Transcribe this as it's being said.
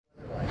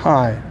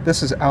Hi,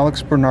 this is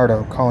Alex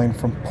Bernardo calling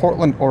from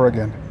Portland,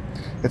 Oregon.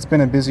 It's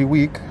been a busy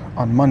week.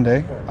 On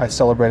Monday, I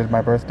celebrated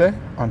my birthday.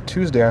 On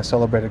Tuesday, I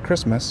celebrated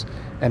Christmas.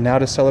 And now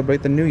to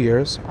celebrate the New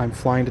Year's, I'm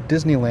flying to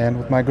Disneyland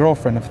with my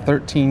girlfriend of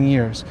 13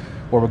 years,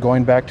 where we're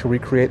going back to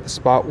recreate the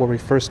spot where we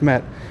first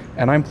met,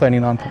 and I'm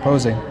planning on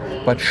proposing.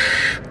 But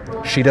shh,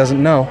 she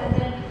doesn't know.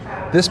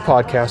 This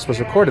podcast was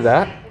recorded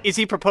at... Is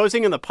he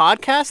proposing in the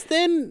podcast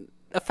then,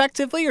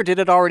 effectively, or did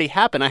it already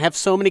happen? I have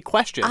so many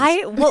questions.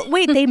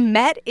 Wait, they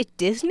met at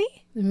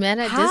Disney? Met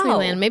at How?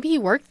 Disneyland. Maybe he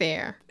worked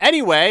there.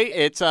 Anyway,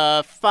 it's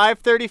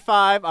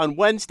 5:35 on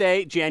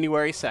Wednesday,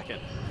 January 2nd.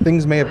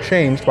 Things may have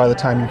changed by the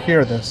time you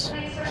hear this,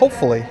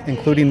 hopefully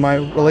including my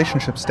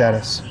relationship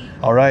status.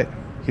 All right,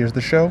 here's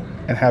the show,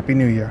 and Happy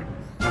New Year.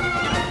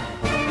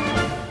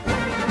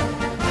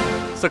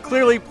 So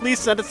clearly, please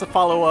send us a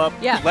follow-up,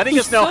 letting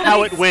us know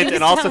how it went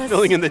and also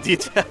filling in the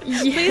details.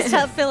 Please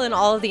fill in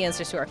all of the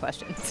answers to our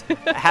questions.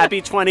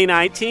 Happy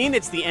 2019.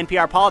 It's the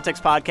NPR Politics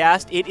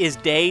Podcast. It is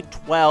day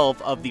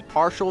 12 of the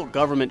partial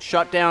government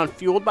shutdown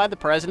fueled by the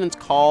president's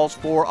calls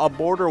for a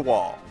border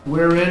wall.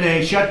 We're in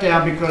a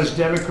shutdown because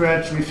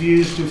Democrats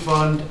refuse to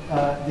fund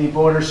the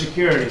border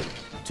security.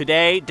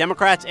 Today,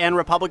 Democrats and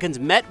Republicans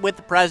met with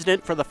the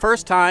president for the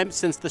first time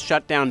since the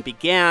shutdown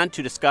began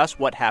to discuss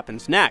what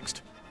happens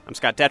next. I'm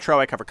Scott Detrow.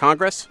 I cover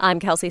Congress. I'm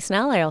Kelsey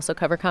Snell. I also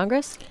cover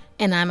Congress.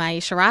 And I'm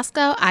Aisha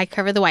Roscoe. I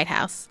cover the White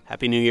House.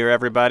 Happy New Year,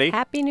 everybody.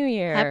 Happy New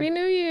Year. Happy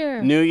New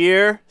Year. New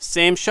Year,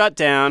 same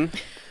shutdown.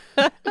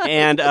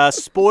 And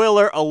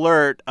spoiler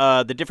alert,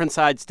 the different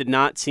sides did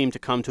not seem to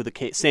come to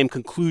the same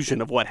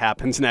conclusion of what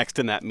happens next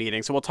in that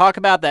meeting. So we'll talk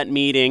about that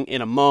meeting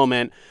in a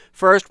moment.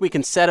 First, we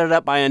can set it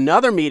up by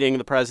another meeting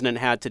the president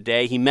had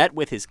today. He met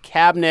with his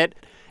cabinet.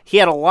 He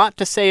had a lot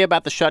to say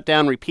about the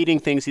shutdown, repeating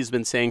things he's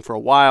been saying for a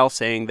while,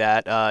 saying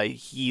that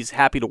he's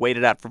happy to wait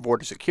it out for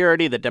border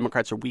security, that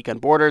Democrats are weak on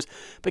borders.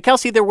 But,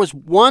 Kelsey, there was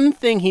one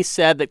thing he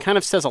said that kind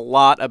of says a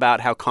lot about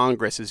how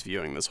Congress is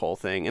viewing this whole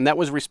thing, and that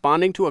was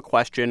responding to a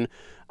question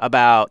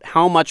about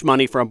how much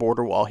money for a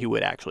border wall he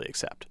would actually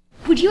accept.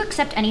 Would you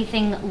accept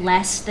anything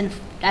less than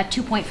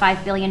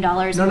 $2.5 billion? No,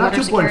 not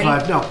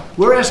 2.5. No,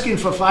 we're asking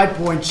for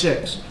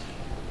 5.6.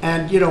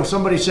 And,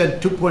 somebody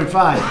said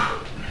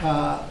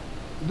 2.5.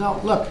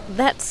 No, look.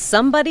 That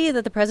somebody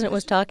that the president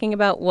was talking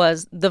about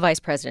was the Vice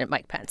President,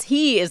 Mike Pence.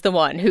 He is the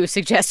one who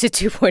suggested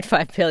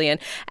 $2.5 billion.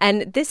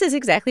 And this is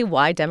exactly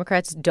why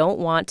Democrats don't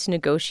want to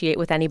negotiate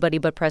with anybody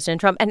but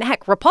President Trump. And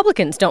heck,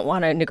 Republicans don't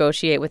want to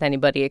negotiate with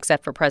anybody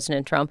except for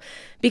President Trump,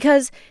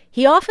 because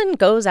he often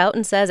goes out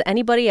and says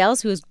anybody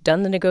else who's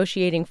done the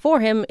negotiating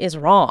for him is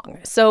wrong.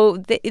 So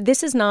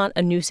this is not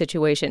a new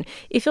situation.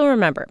 If you'll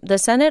remember, the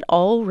Senate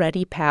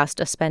already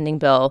passed a spending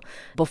bill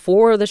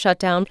before the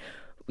shutdown.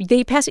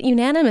 They passed it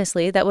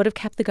unanimously that would have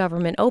kept the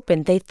government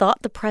open. They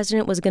thought the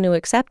president was going to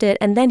accept it,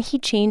 and then he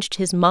changed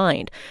his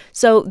mind.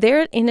 So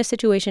they're in a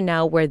situation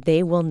now where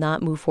they will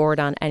not move forward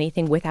on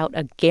anything without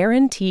a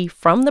guarantee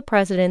from the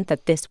president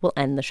that this will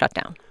end the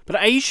shutdown. But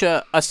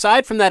Aisha,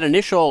 aside from that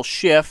initial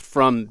shift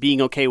from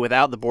being okay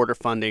without the border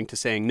funding to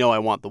saying, no, I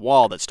want the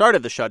wall that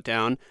started the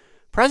shutdown,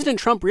 President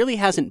Trump really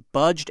hasn't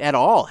budged at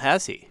all,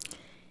 has he?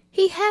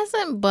 He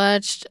hasn't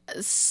budged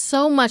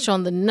so much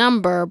on the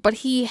number, but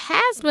he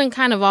has been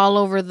kind of all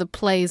over the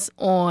place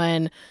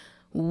on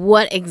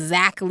what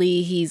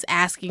exactly he's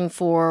asking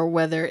for,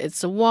 whether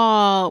it's a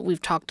wall.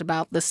 We've talked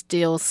about the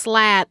steel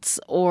slats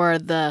or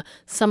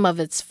some of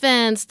its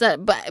fence.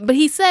 But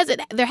he says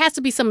there has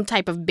to be some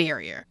type of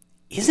barrier.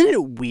 Isn't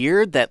it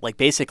weird that,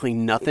 basically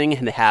nothing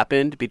had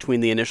happened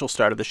between the initial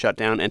start of the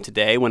shutdown and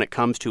today when it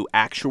comes to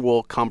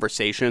actual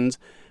conversations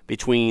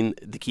between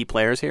the key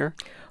players here?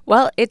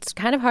 Well, it's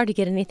kind of hard to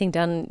get anything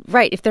done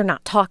right if they're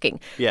not talking.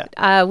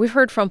 Yeah. We've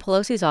heard from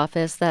Pelosi's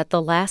office that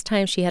the last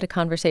time she had a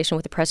conversation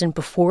with the president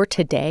before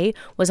today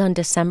was on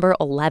December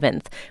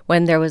 11th,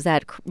 when there was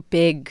that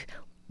big,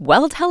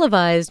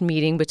 well-televised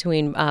meeting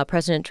between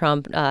President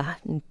Trump,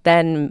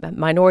 then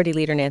Minority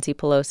Leader Nancy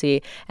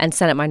Pelosi, and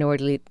Senate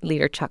Minority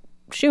Leader Chuck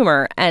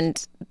Schumer.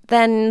 And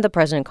then the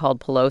president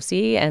called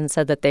Pelosi and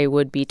said that they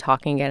would be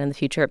talking again in the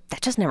future.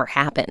 That just never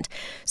happened.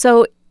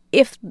 So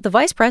if the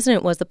vice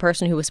president was the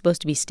person who was supposed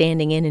to be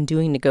standing in and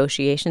doing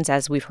negotiations,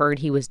 as we've heard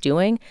he was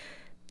doing,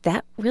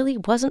 that really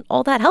wasn't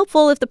all that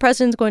helpful if the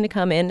president's going to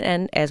come in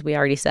and, as we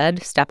already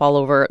said, step all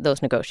over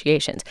those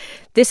negotiations.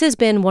 This has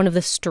been one of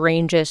the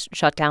strangest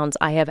shutdowns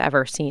I have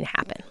ever seen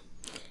happen.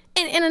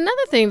 And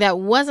another thing that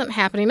wasn't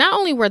happening, not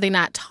only were they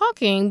not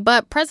talking,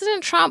 but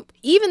President Trump,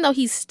 even though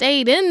he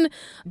stayed in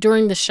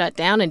during the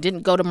shutdown and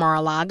didn't go to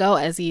Mar-a-Lago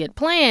as he had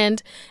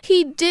planned,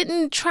 he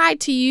didn't try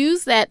to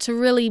use that to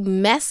really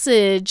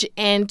message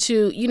and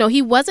to,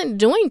 he wasn't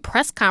doing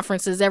press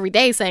conferences every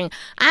day saying,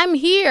 I'm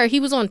here. He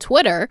was on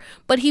Twitter,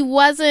 but he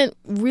wasn't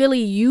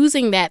really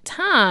using that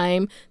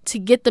time to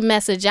get the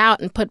message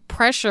out and put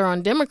pressure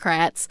on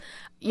Democrats.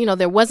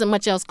 There wasn't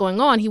much else going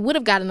on. He would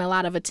have gotten a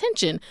lot of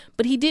attention,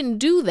 but he didn't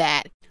do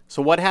that.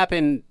 So what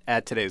happened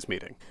at today's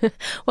meeting?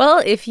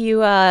 Well, if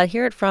you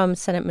hear it from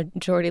Senate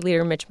Majority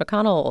Leader Mitch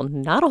McConnell,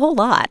 not a whole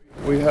lot.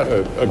 We had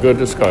a good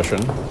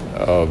discussion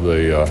of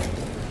the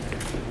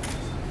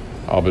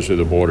Obviously,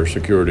 the border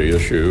security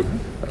issue,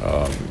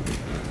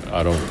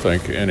 I don't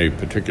think any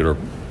particular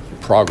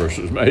progress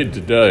is made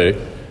today.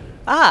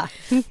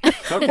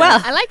 Okay.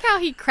 Well, I like how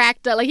he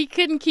cracked up. Like, he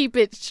couldn't keep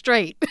it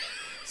straight.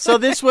 So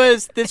this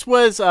was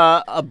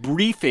a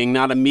briefing,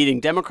 not a meeting.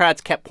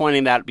 Democrats kept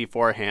pointing that out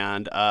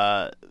beforehand.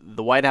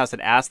 The White House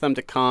had asked them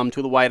to come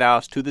to the White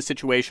House, to the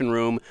Situation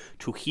Room,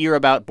 to hear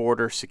about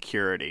border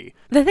security.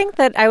 The thing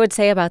that I would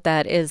say about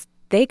that is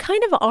they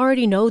kind of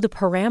already know the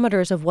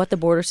parameters of what the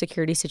border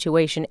security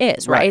situation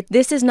is, right?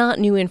 This is not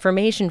new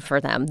information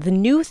for them. The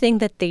new thing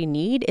that they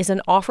need is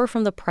an offer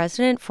from the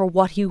president for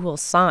what he will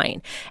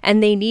sign.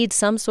 And they need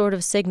some sort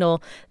of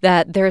signal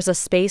that there's a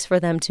space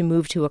for them to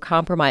move to a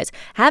compromise.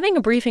 Having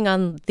a briefing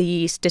on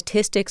the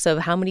statistics of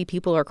how many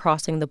people are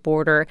crossing the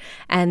border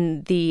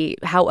and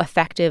how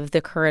effective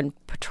the current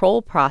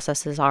patrol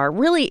processes are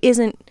really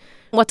isn't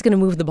what's going to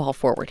move the ball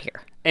forward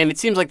here. And it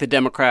seems like the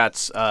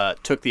Democrats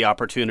took the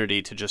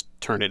opportunity to just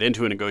turn it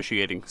into a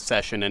negotiating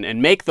session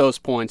and make those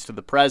points to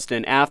the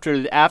president.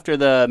 After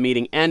the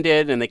meeting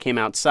ended and they came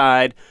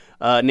outside,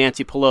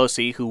 Nancy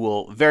Pelosi, who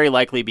will very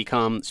likely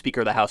become Speaker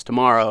of the House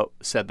tomorrow,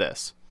 said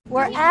this.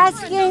 We're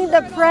asking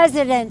the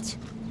president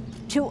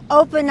to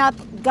open up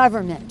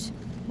government.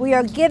 We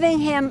are giving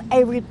him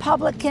a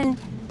Republican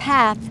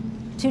path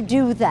to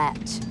do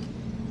that.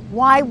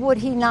 Why would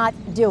he not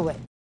do it?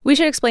 We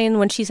should explain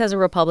when she says a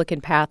Republican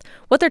path,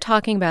 what they're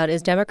talking about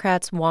is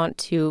Democrats want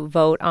to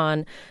vote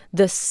on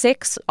the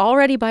 6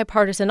 already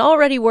bipartisan,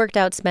 already worked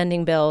out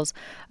spending bills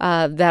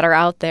that are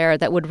out there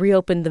that would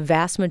reopen the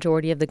vast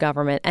majority of the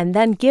government and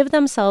then give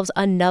themselves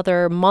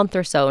another month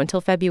or so until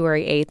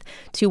February 8th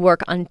to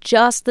work on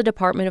just the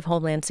Department of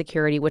Homeland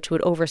Security, which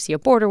would oversee a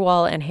border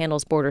wall and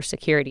handles border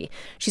security.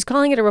 She's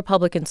calling it a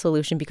Republican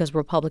solution because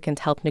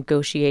Republicans helped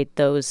negotiate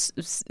the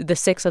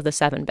 6 of the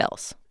 7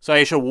 bills. So,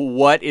 Aisha,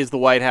 what is the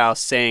White House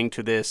saying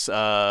to this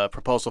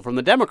proposal from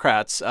the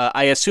Democrats?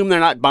 I assume they're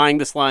not buying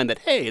this line that,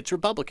 hey, it's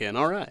Republican,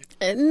 all right.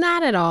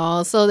 Not at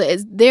all. So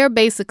they're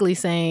basically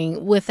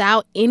saying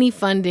without any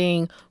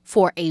funding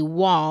for a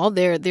wall,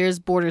 there's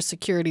border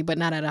security, but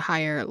not at a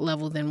higher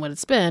level than what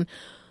it's been.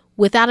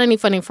 Without any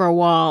funding for a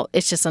wall,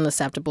 it's just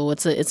unacceptable.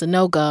 It's a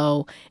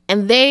no-go.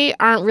 And they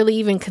aren't really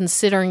even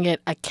considering it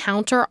a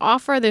counter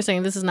offer. They're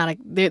saying this is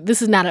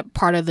not a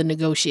part of the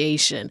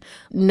negotiation.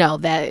 No,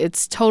 that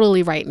it's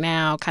totally right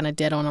now kind of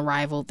dead on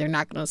arrival. They're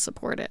not going to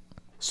support it.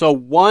 So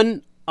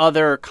one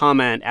other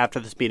comment after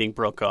this meeting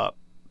broke up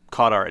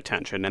caught our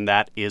attention, and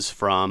that is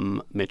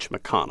from Mitch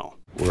McConnell.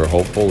 We're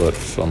hopeful that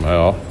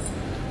somehow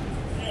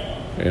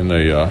in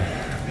the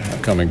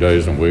coming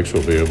days and weeks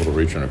we'll be able to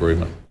reach an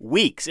agreement.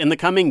 Weeks. In the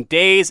coming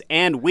days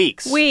and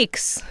weeks.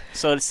 Weeks.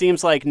 So it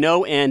seems like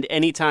no end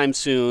anytime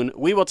soon.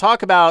 We will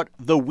talk about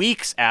the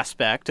weeks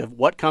aspect of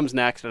what comes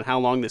next and how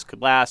long this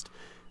could last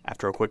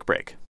after a quick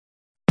break.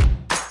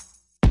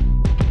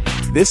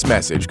 This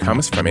message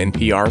comes from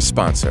NPR's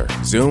sponsor,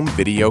 Zoom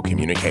Video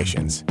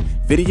Communications.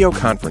 Video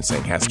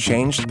conferencing has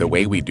changed the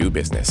way we do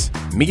business.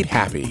 Meet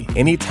happy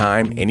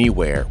anytime,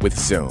 anywhere with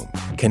Zoom,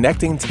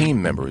 connecting team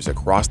members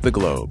across the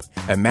globe.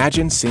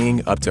 Imagine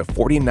seeing up to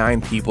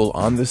 49 people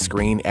on the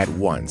screen at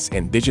once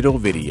in digital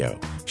video.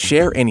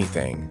 Share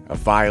anything, a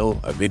file,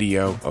 a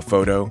video, a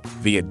photo,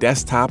 via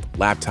desktop,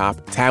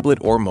 laptop, tablet,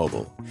 or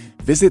mobile.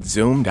 Visit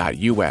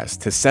Zoom.us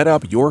to set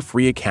up your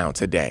free account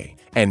today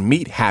and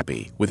meet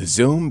happy with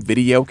Zoom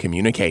Video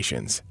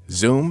Communications.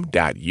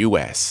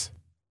 Zoom.us.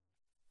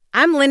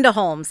 I'm Linda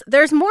Holmes.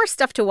 There's more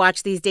stuff to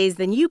watch these days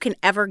than you can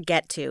ever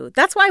get to.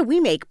 That's why we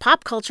make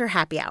Pop Culture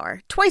Happy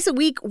Hour. Twice a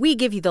week, we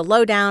give you the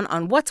lowdown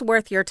on what's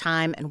worth your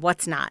time and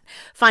what's not.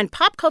 Find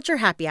Pop Culture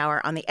Happy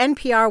Hour on the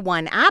NPR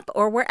One app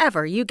or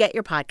wherever you get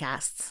your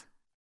podcasts.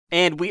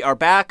 And we are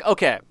back.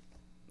 Okay.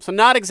 So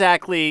not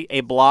exactly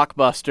a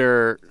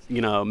blockbuster,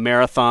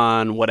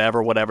 marathon,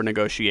 whatever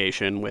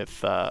negotiation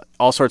with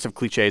all sorts of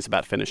cliches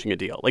about finishing a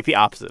deal. Like the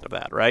opposite of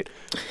that, right?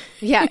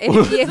 Yeah,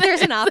 if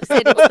there's an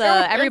opposite, it's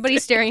everybody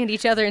staring at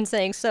each other and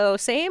saying, so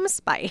same,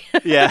 bye.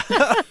 Yeah.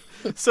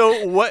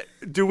 So what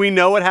do we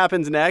know what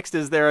happens next?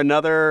 Is there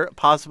another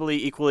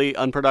possibly equally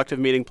unproductive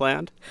meeting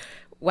planned?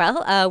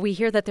 Well, we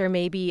hear that there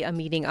may be a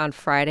meeting on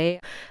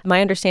Friday. My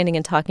understanding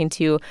in talking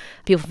to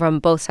people from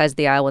both sides of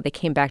the aisle when they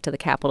came back to the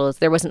Capitol is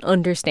there was an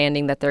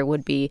understanding that there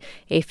would be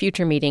a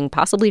future meeting,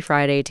 possibly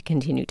Friday, to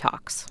continue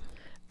talks.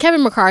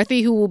 Kevin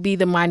McCarthy, who will be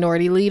the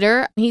minority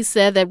leader, he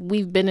said that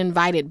we've been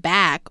invited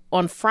back.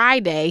 On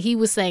Friday, he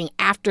was saying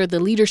after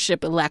the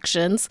leadership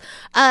elections,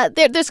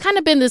 there's kind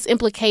of been this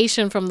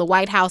implication from the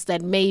White House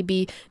that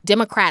maybe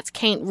Democrats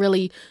can't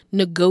really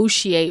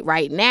negotiate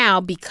right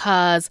now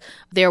because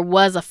there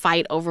was a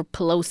fight over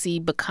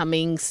Pelosi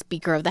becoming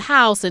Speaker of the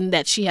House and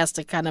that she has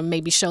to kind of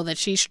maybe show that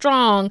she's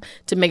strong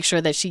to make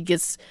sure that she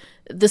gets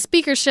the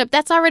speakership.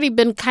 That's already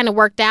been kind of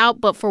worked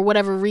out, but for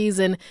whatever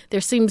reason,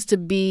 there seems to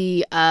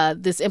be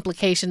this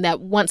implication that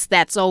once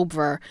that's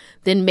over,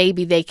 then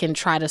maybe they can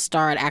try to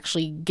start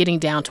actually getting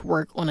down to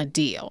work on a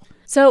deal.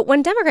 So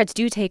when Democrats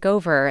do take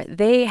over,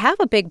 they have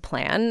a big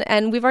plan,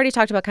 and we've already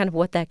talked about kind of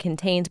what that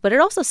contains, but it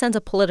also sends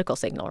a political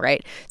signal,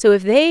 right? So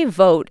if they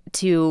vote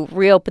to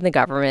reopen the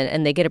government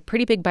and they get a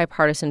pretty big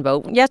bipartisan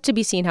vote, yet to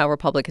be seen how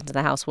Republicans in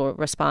the House will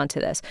respond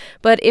to this.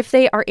 But if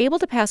they are able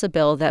to pass a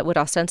bill that would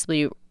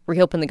ostensibly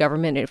reopen the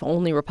government if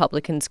only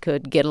Republicans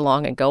could get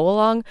along and go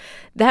along,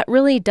 that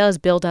really does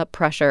build up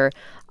pressure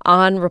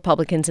on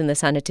Republicans in the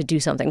Senate to do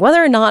something.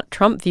 Whether or not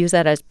Trump views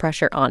that as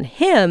pressure on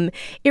him,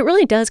 it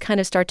really does kind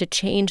of start to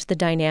change the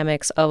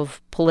dynamics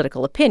of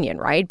political opinion,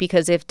 right?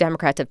 Because if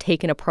Democrats have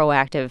taken a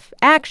proactive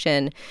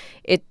action,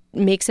 it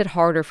makes it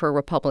harder for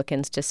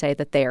Republicans to say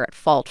that they are at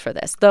fault for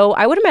this, though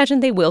I would imagine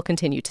they will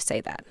continue to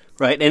say that.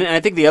 Right. And I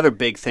think the other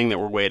big thing that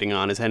we're waiting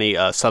on is any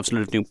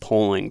substantive new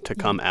polling to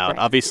come out. Right.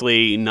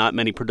 Obviously, not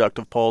many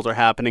productive polls are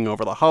happening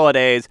over the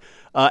holidays.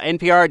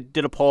 NPR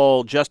did a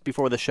poll just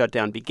before the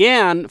shutdown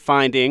began,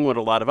 finding what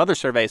a lot of other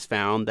surveys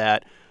found,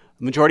 that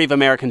a majority of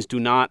Americans do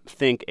not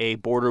think a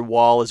border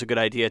wall is a good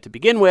idea to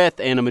begin with,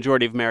 and a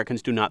majority of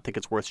Americans do not think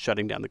it's worth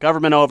shutting down the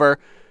government over.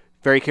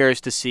 Very curious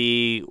to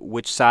see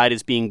which side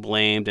is being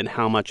blamed and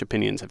how much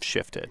opinions have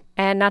shifted.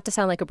 And not to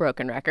sound like a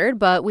broken record,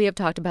 but we have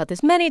talked about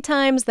this many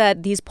times,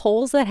 that these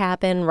polls that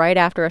happen right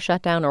after a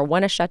shutdown or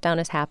when a shutdown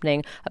is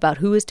happening about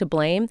who is to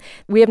blame,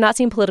 we have not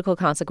seen political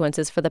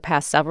consequences for the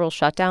past several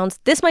shutdowns.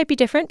 This might be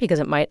different because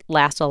it might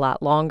last a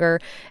lot longer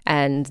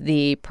and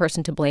the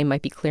person to blame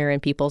might be clear in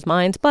people's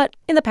minds. But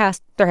in the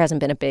past, there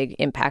hasn't been a big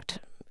impact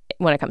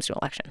when it comes to an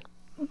election.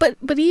 But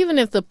even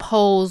if the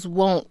polls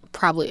won't,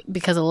 probably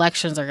because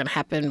elections are going to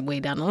happen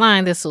way down the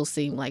line, this will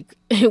seem like,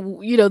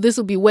 this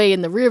will be way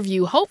in the rear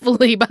view,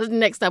 hopefully, by the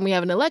next time we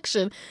have an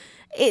election.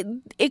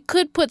 It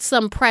could put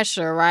some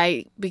pressure,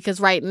 right? Because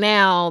right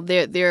now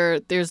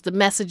there's the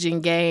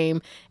messaging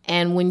game,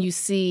 and when you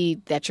see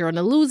that you're on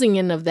the losing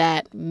end of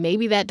that,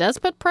 maybe that does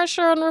put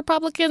pressure on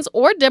Republicans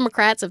or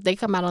Democrats if they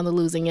come out on the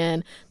losing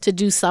end to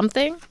do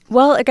something.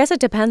 Well, I guess it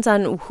depends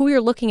on who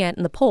you're looking at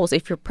in the polls.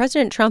 If you're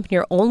President Trump and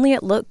you're only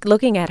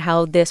looking at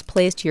how this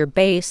plays to your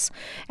base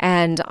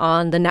and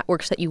on the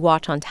networks that you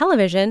watch on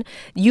television,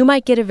 you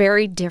might get a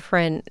very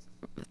different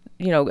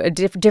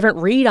different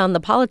read on the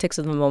politics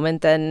of the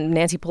moment than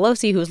Nancy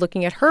Pelosi, who's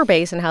looking at her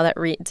base and how that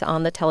reads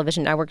on the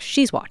television network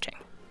she's watching.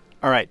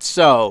 All right,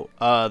 so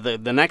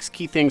the next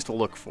key things to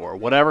look for,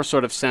 whatever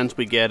sort of sense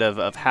we get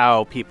of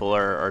how people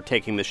are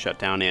taking this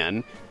shutdown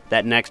in,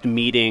 that next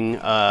meeting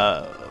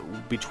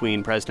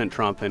between President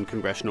Trump and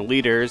congressional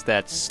leaders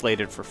that's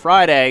slated for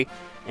Friday,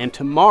 and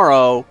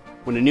tomorrow,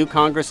 when a new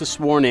Congress is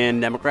sworn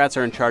in, Democrats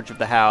are in charge of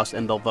the House,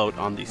 and they'll vote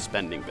on these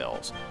spending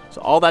bills. So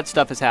all that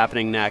stuff is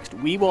happening next.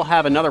 We will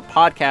have another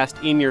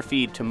podcast in your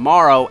feed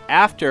tomorrow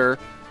after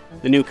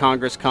the new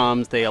Congress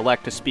comes, they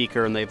elect a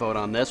speaker, and they vote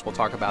on this. We'll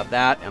talk about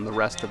that and the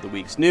rest of the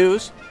week's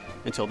news.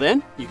 Until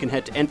then, you can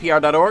head to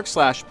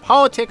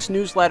npr.org/politics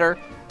newsletter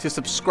to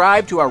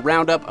subscribe to our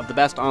roundup of the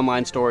best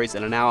online stories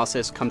and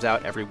analysis. Comes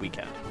out every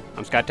weekend.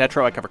 I'm Scott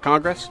Detrow. I cover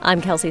Congress.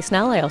 I'm Kelsey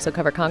Snell. I also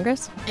cover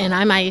Congress. And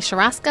I'm Aisha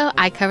Roscoe.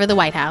 I cover the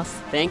White House.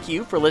 Thank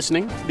you for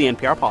listening to the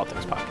NPR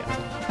Politics Podcast.